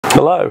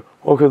Hello,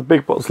 welcome to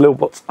Big Bots, Little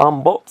Bots,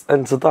 Unbots,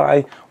 and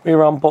today we are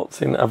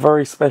unboxing a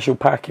very special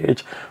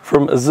package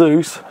from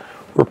ASUS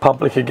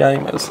Republic of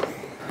Gamers.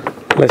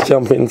 Let's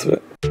jump into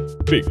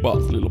it. Big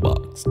Bots, Little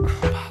Bots,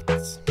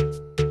 Unbots.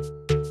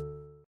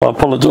 I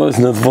apologise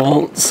in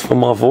advance for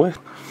my voice.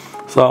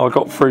 So I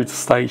got through to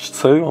stage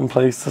 2, I'm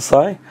pleased to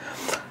say.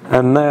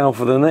 And now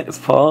for the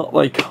next part,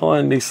 they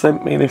kindly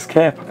sent me this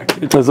care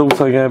package. There's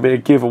also going to be a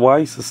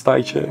giveaway, so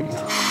stay tuned.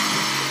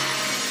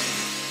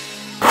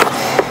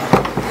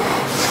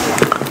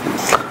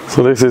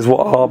 So this is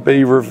what I'll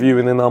be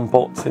reviewing and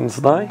unboxing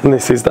today. And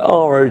this is the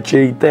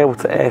ROG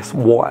Delta S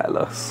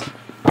Wireless.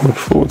 Look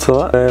forward to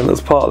that. And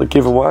as part of the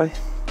giveaway,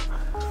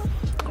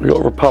 we've got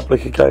a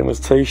Republic of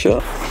Gamers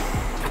t-shirt,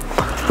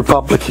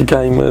 Republic of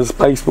Gamers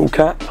baseball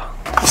cap,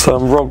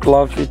 some ROG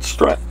luggage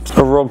straps,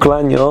 a ROG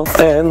lanyard,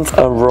 and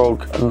a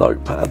ROG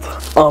notepad.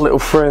 Our little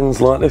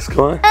friends like this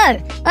guy.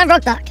 Hello, I'm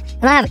ROG Duck,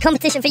 and I have a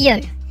competition for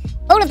you.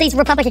 All of these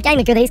Republic of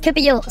Gamer goodies could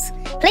be yours.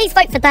 Please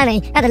vote for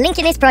Danny at the link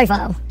in his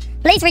profile.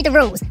 Please read the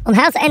rules on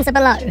how to enter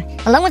below,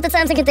 along with the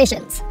terms and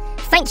conditions.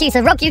 Thank you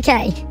to ROG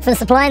UK for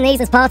supplying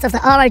these as part of the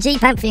ROG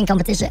Pantheon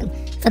competition,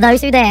 for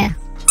those who dare.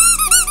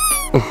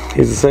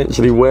 He's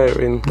essentially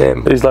wearing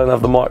them. These don't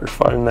have the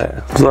microphone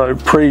there. So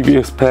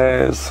previous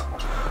pairs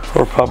for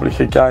Republic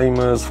of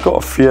Gamers, I've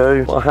got a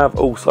few. I have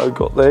also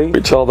got these,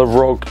 which are the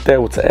ROG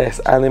Delta S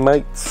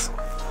Animates.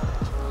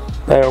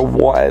 They're a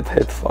wired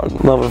headphone.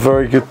 Another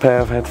very good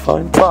pair of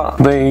headphones. But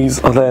these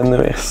are their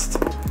newest.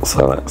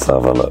 So let's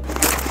have a look.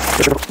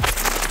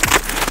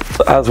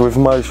 As with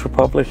most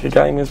Republic of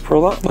Gamers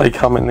products, they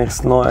come in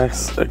this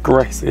nice,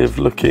 aggressive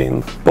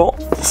looking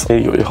box.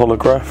 You got your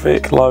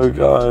holographic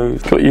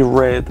logos, got your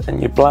red and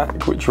your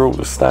black, which are all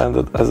the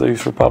standard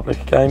ASUS Republic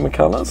of Gamer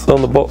colours.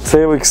 On the box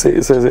here we can see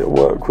it says it'll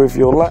work with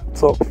your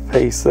laptop,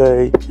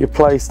 PC, your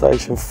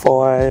PlayStation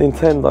 5,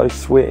 Nintendo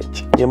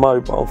Switch, your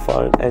mobile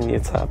phone and your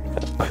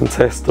tablet. I can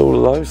test all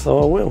of those, so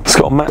I will. It's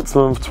got a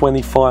maximum of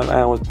 25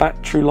 hours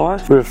battery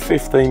life. With a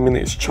 15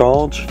 minutes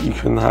charge, you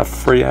can have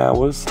 3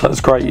 hours. So it's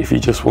great if you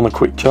just want a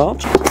quick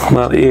charge.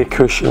 Now the ear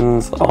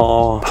cushions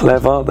are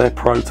leather, they're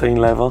protein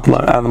leather. No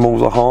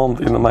animals are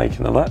harmed in the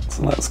making of that,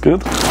 so that's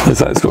good.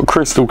 It's got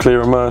crystal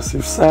clear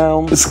immersive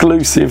sound,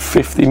 exclusive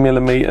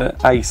 50mm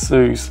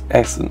ASUS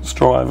Essence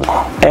driver,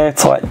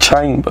 airtight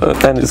chamber,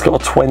 and it's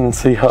got a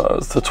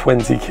 20Hz to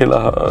 20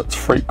 kHz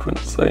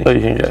frequency, so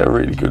you can get a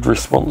really good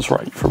response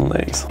rate from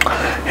these.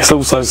 It's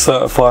also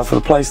certified for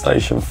the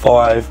PlayStation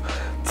 5,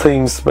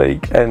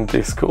 TeamSpeak and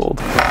Discord.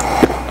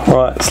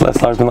 Right, so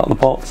let's open up the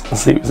box and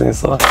see what's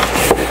inside.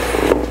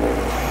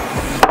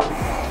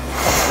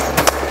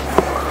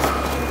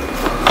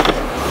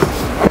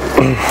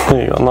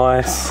 There you got a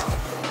nice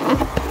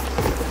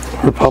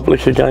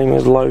Republic of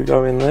Gamers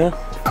logo in there.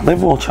 I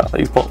never want to check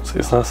these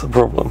boxes, that's the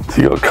problem.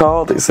 So you got a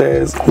card, it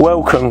says,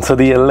 "Welcome to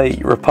the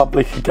elite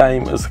Republic of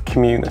Gamers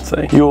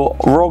community. Your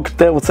ROG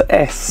Delta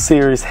S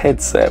series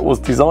headset was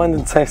designed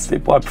and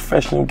tested by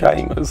professional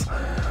gamers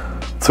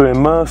to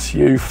immerse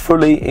you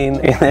fully in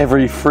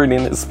every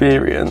thrilling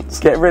experience.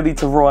 Get ready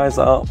to rise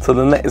up to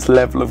the next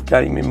level of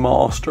gaming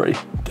mastery.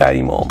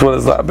 Game on." As well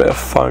as that bit of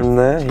foam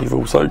there, you've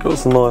also got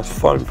some nice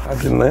foam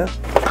pad in there.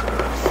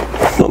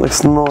 Got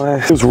this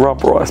nice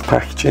rubberized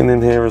packaging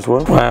in here as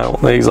well. Wow,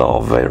 these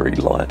are very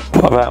light.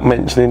 Without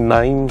mentioning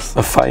names,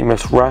 a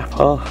famous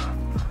rapper,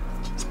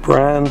 this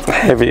brand,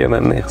 heavier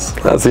than this.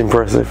 That's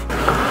impressive.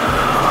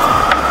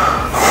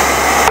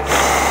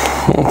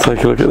 I'll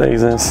take a look at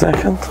these in a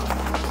second.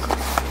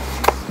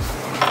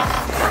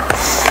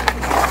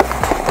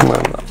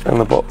 And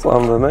the box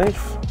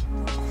underneath.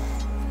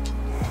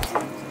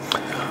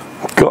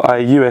 Got a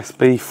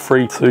USB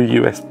 3 to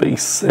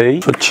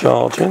USB-C for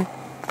charging.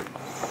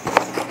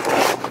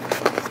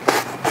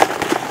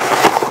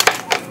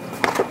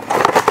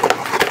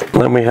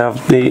 Then we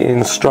have the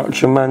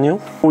instruction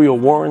manual, all your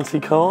warranty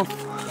card,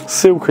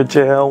 Silka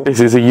gel. This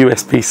is a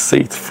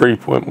USB-C to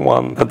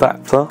 3.1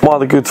 adapter. One of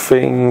the good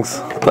things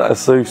that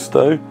ASUS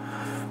do,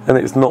 and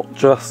it's not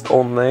just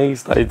on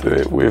these, they do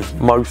it with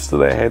most of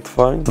their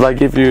headphones. They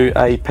give you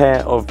a pair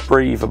of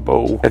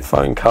breathable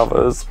headphone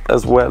covers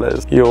as well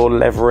as your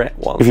leatherette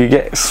one. If you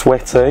get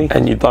sweaty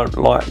and you don't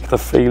like the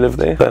feel of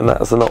this, then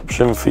that's an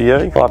option for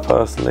you. I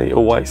personally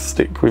always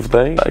stick with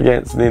these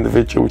against an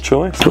individual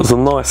choice. Got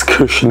some nice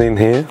cushion in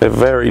here. They're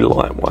very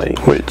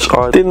lightweight, which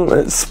I didn't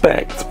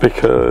expect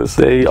because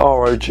the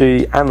ROG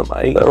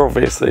Animate, they're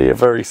obviously a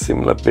very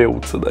similar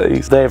build to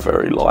these. They're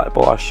very light,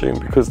 but I assume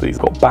because these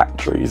got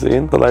batteries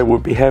in, they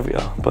would be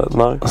heavier, but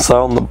no.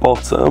 So on the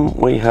bottom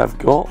we have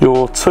got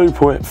your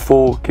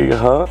 2.4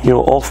 GHz,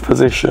 your off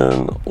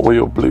position or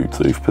your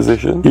Bluetooth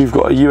position. You've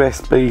got a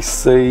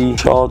USB-C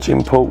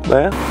charging port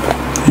there.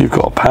 You've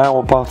got a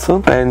power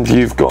button and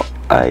you've got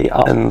a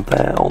up and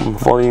down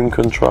volume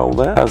control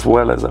there, as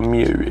well as a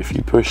mute if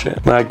you push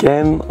it. Now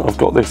again, I've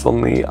got this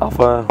on the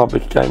other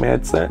Republic Game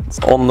headsets,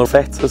 on the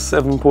Veta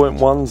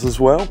 7.1s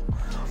as well.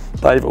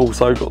 They've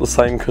also got the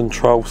same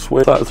control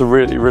switch. That's a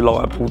really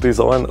reliable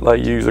design that they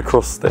use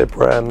across their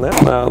brand now.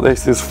 Now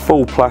this is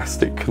full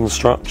plastic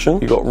construction.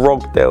 You've got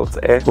ROG Delta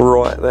S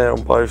right there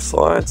on both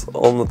sides.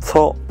 On the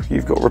top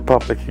you've got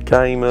Republic of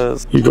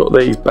Gamers. You've got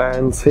these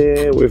bands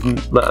here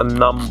that are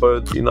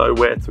numbered, you know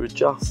where to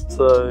adjust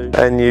to,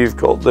 and you've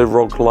got the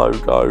ROG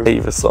logo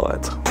either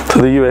side. So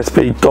the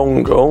USB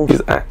dongle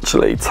is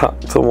actually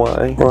tucked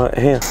away right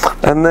here.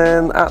 And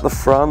then at the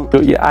front,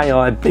 you've got your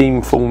AI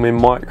beamforming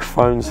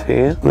microphones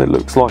here. And it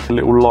looks like a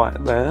little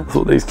light there. That's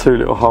what these two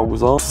little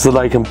holes are. So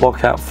they can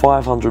block out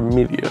 500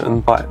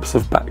 million types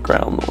of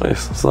background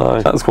noise.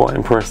 So that's quite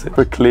impressive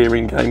for clear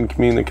in-game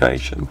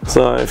communication.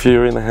 So if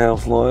you're in a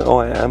house like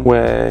I am,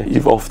 where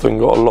you've often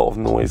got a lot of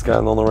noise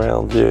going on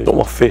around you, you've got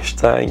my fish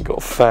tank,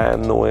 got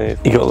fan noise,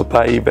 you got the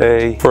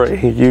baby,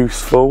 pretty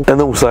useful.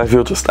 And also if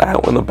you're just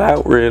out and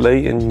about really,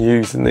 and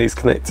using these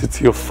connected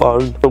to your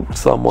phone, talk to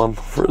someone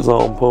for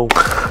example.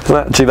 And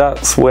actually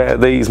that's where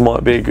these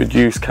might be a good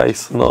use case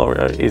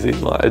scenario, is in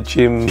like a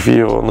gym, if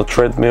you're on the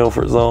treadmill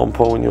for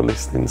example and you're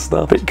listening to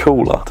stuff. A bit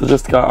cooler. To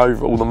just go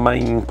over all the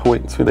main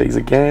points with these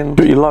again,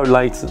 got your low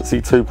latency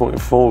 2.4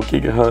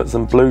 GHz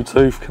and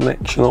Bluetooth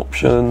connection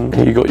option.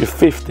 You got your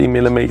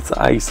 50mm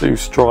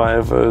ASUS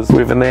drivers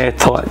with an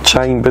airtight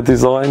chamber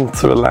design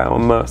to allow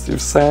immersive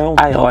sound.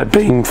 AI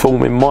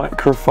beamforming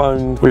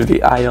microphones with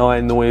the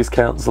AI Noise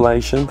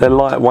Cancellation. They're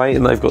lightweight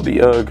and they've got the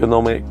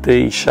ergonomic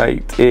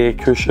D-shaped ear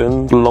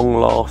cushions,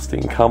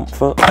 long-lasting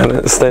comfort, and an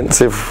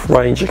extensive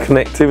range of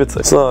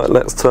connectivity. So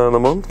let's turn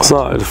them on.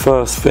 So the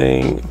first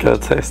thing I'm going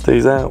to test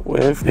these out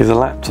with is a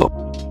laptop.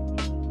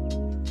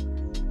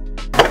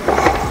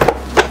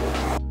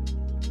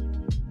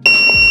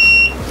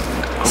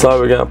 So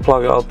we're going to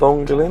plug our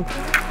dongle in.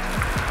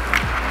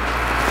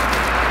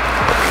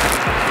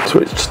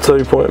 Switch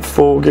to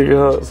 2.4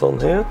 GHz on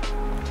here.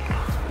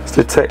 It's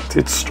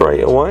detected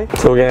straight away.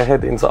 So we're going to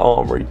head into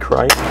Armory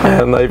Crate,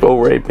 and they've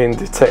already been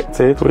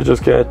detected. We're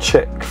just going to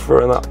check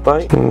for an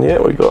update. And yeah,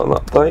 we got an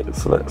update,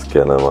 so let's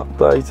get them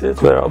updated.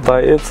 They're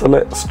updated, so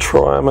let's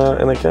try them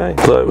out in a game.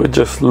 So we're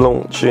just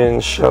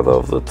launching Shadow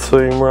of the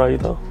Tomb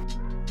Raider.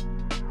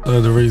 So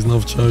the reason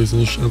I've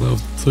chosen Shadow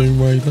of the Tomb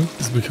Raider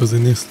is because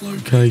in this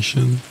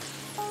location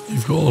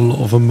you've got a lot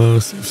of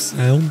immersive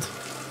sound.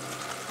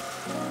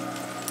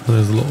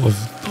 There's a lot of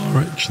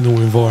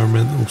directional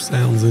environmental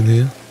sounds in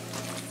here.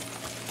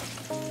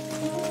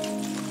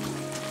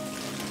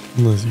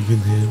 And as you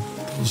can hear,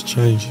 it does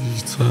change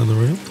as you turn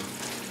around.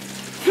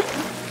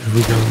 If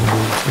we go in the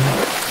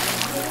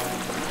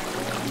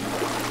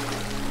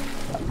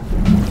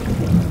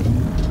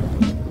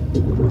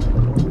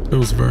water, it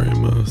feels very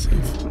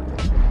immersive.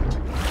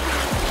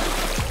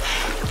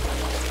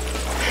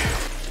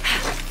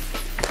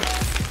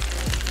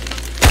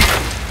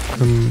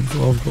 And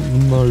I've got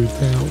no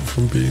doubt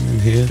from being in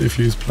here, if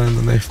you was playing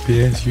an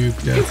FPS, you'd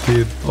be able to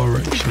hear the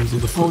directions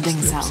of the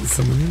footsteps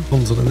are coming in.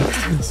 On to the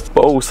next test.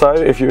 But also,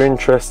 if you're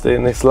interested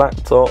in this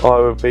laptop, I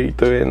will be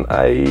doing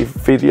a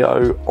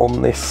video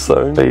on this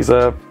soon. These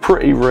are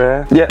pretty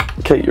rare. Yeah,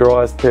 keep your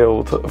eyes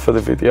peeled for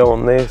the video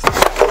on this.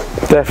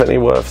 Definitely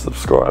worth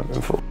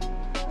subscribing for.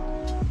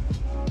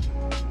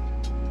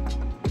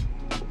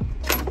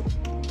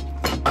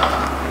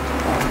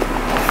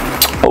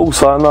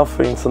 Also, another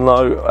thing to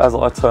note, as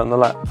I turned the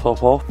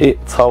laptop off,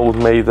 it told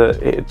me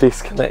that it had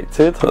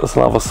disconnected. That's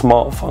another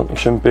smart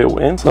function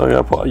built in. So I'm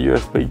going to put a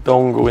USB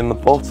dongle in the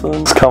bottom.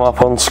 It's come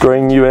up on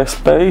screen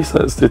USB, so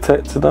it's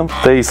detected them.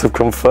 These have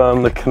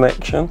confirmed the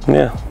connection.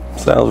 Yeah.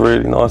 Sounds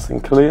really nice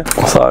and clear.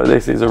 So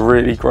this is a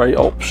really great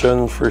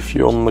option for if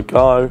you're on the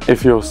go,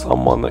 if you're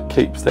someone that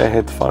keeps their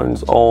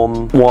headphones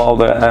on while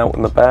they're out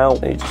and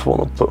about and you just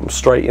want to put them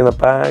straight in a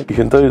bag, you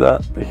can do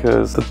that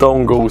because the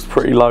dongle is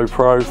pretty low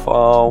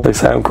profile. They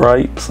sound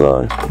great.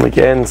 So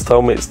again, it's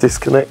told me it's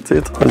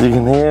disconnected. As you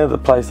can hear, the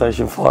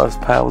PlayStation 5 is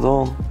powered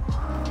on.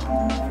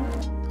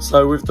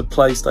 So with the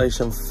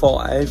PlayStation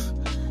 5,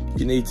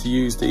 you need to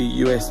use the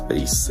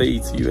USB-C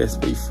to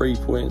USB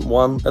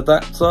 3.1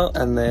 adapter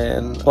and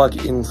then plug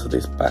it into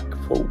this back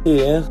port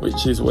here,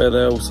 which is where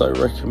they also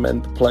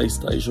recommend the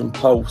PlayStation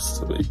Pulse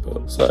to be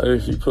put. So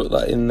if you put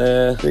that in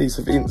there, these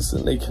have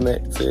instantly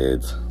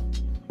connected.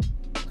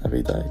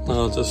 Happy day.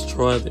 I just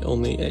tried it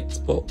on the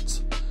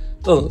Xbox.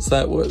 Doesn't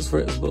say it works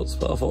for Xbox,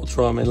 but I thought I'd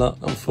try my luck.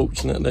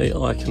 Unfortunately,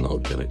 I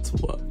cannot get it to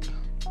work.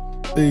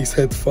 These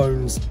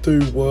headphones do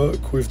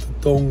work with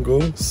the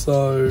dongle,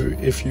 so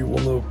if you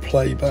want to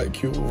play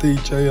back your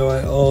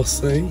DJI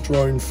RC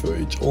drone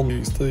footage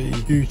use the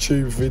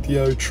YouTube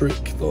video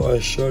trick that I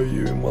show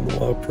you in one of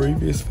my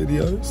previous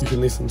videos, you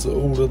can listen to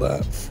all of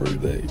that through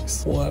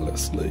these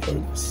wirelessly.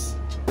 Bonus.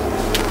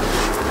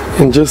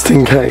 And just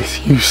in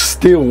case you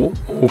still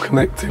want more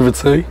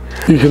connectivity,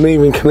 you can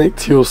even connect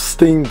to your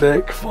Steam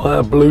Deck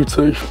via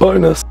Bluetooth.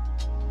 Bonus.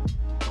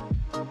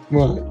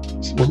 Right,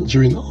 so once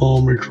you're in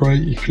Armory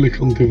Crate, you click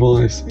on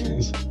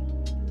Devices,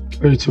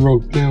 go to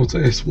ROG Delta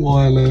S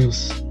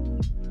Wireless,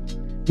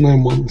 and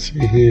then once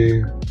you're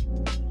here,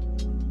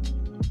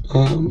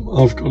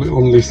 I've got it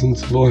on Listen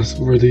to Device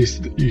already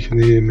so that you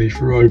can hear me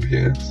through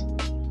OBS.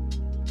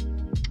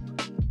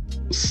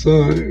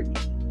 So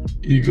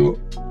you got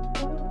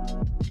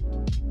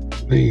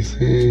these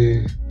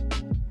here,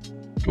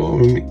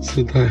 got a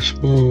mixer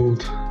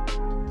dashboard.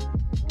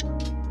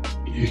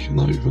 You can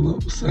open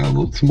up sound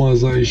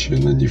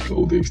optimization, and you've got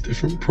all these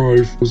different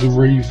profiles of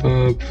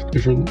reverb,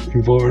 different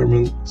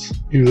environments.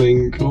 You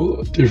then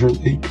got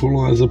different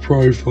equalizer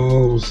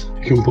profiles.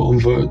 You can put on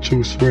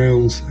virtual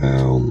surround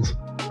sound.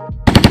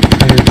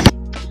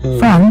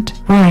 Front,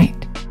 right.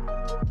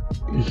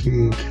 You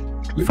can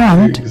click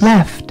Front, these.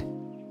 left.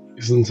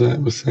 Listen to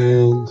that with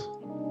sound.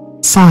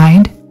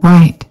 Side,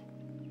 right.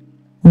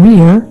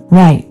 Rear,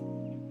 right.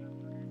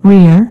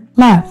 Rear,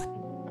 left.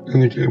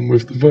 And again,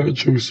 with the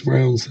virtual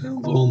surround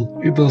sound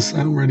on, it does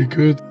sound really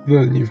good.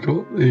 Then you've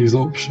got these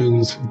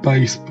options for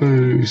bass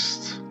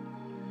boost,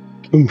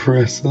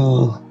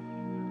 compressor,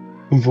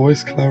 and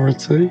voice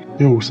clarity.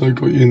 You also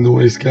got your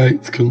noise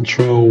gate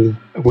control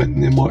when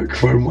the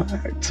microphone will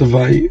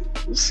activate.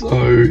 So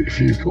if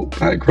you've got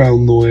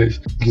background noise,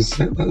 you can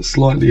set that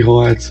slightly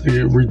higher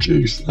to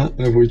reduce that.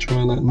 If we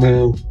try that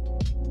now,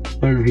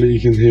 hopefully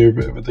you can hear a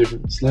bit of a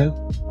difference now.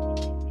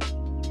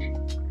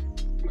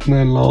 And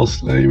then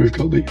lastly, we've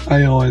got the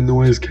AI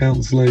Noise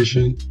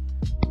Cancellation.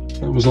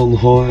 That was on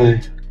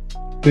high.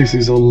 This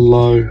is on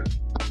low,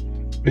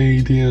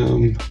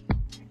 medium,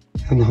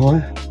 and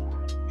high.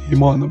 You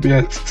might not be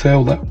able to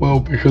tell that well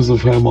because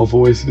of how my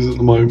voice is at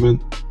the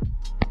moment,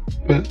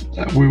 but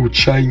that will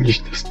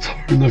change the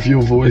tone of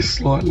your voice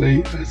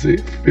slightly as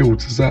it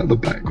filters out the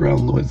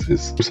background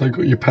noises. Also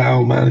got your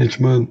power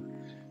management.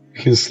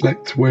 You can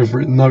select whether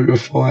it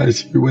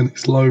notifies you when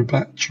it's low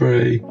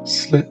battery,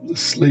 select the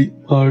sleep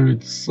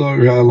mode, so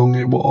how long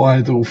it will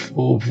idle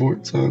for before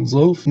it turns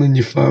off, and then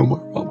your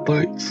firmware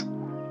updates.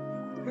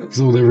 That's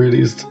all there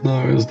really is to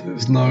know, as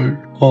there's no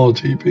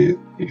RGB in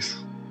these.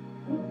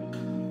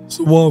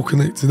 So while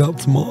connected up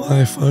to my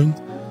iPhone,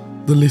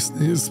 the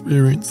listening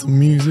experience on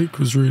music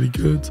was really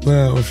good.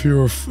 Now if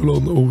you're a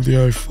full-on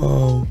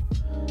audiophile,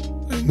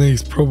 then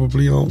these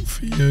probably aren't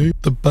for you.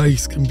 The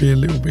bass can be a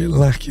little bit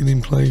lacking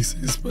in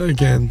places, but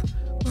again,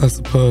 that's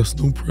a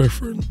personal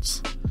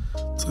preference.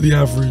 To the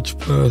average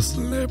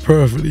person, they're a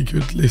perfectly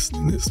good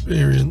listening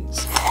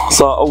experience.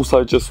 So I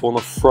also just want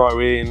to throw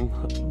in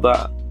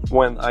that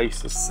when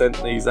ASUS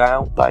sent these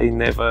out, they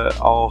never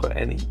asked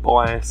any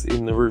bias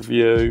in the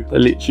review. They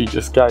literally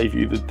just gave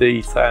you the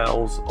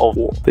details of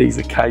what these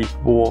are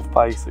capable of,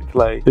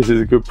 basically. This is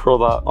a good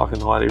product, I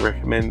can highly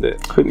recommend it.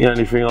 I think the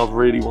only thing I'd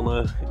really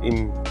want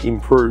to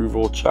improve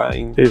or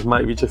change is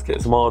maybe just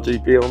get some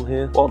RGB on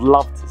here. What I'd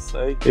love to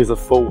see is a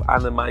full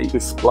animated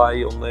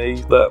display on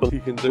these, that you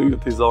can do the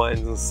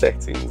designs and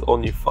settings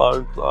on your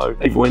phone. So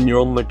even when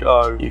you're on the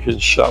go, you can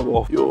show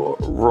off your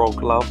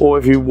ROG love. Or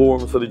if you wore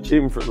them to the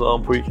gym, for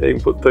example, you can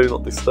input do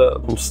not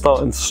disturb. I'm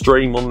starting to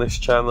stream on this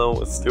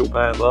channel, it's still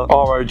better.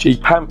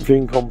 ROG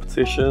Pantheon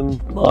competition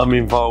I'm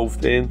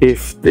involved in.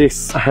 If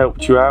this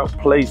helped you out,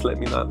 please let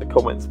me know in the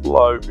comments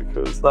below,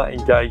 because that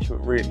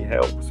engagement really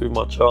helps with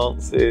my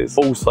chances.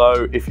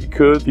 Also, if you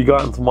could, if you go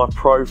into my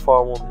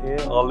profile on here,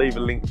 I'll leave a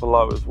link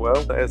below as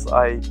well. There's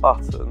a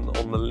button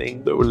on the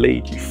link that will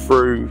lead you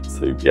through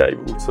to be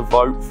able to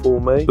vote for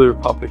me. The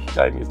Republic of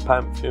Gaming's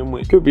Pantheon,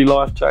 which could be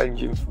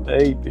life-changing for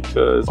me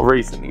because I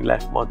recently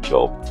left my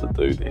job to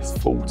do this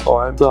full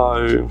time,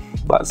 so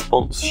that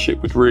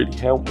sponsorship would really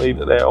help me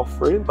that they're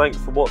offering. Thanks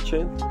for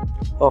watching.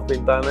 I've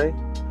been Danny.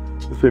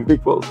 It's been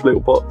Big Bots,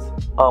 Little Bots,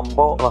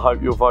 Unbot, and I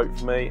hope you'll vote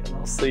for me, and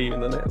I'll see you in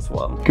the next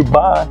one.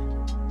 Goodbye.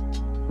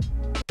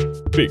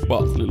 Big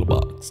Bots, Little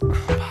Bots.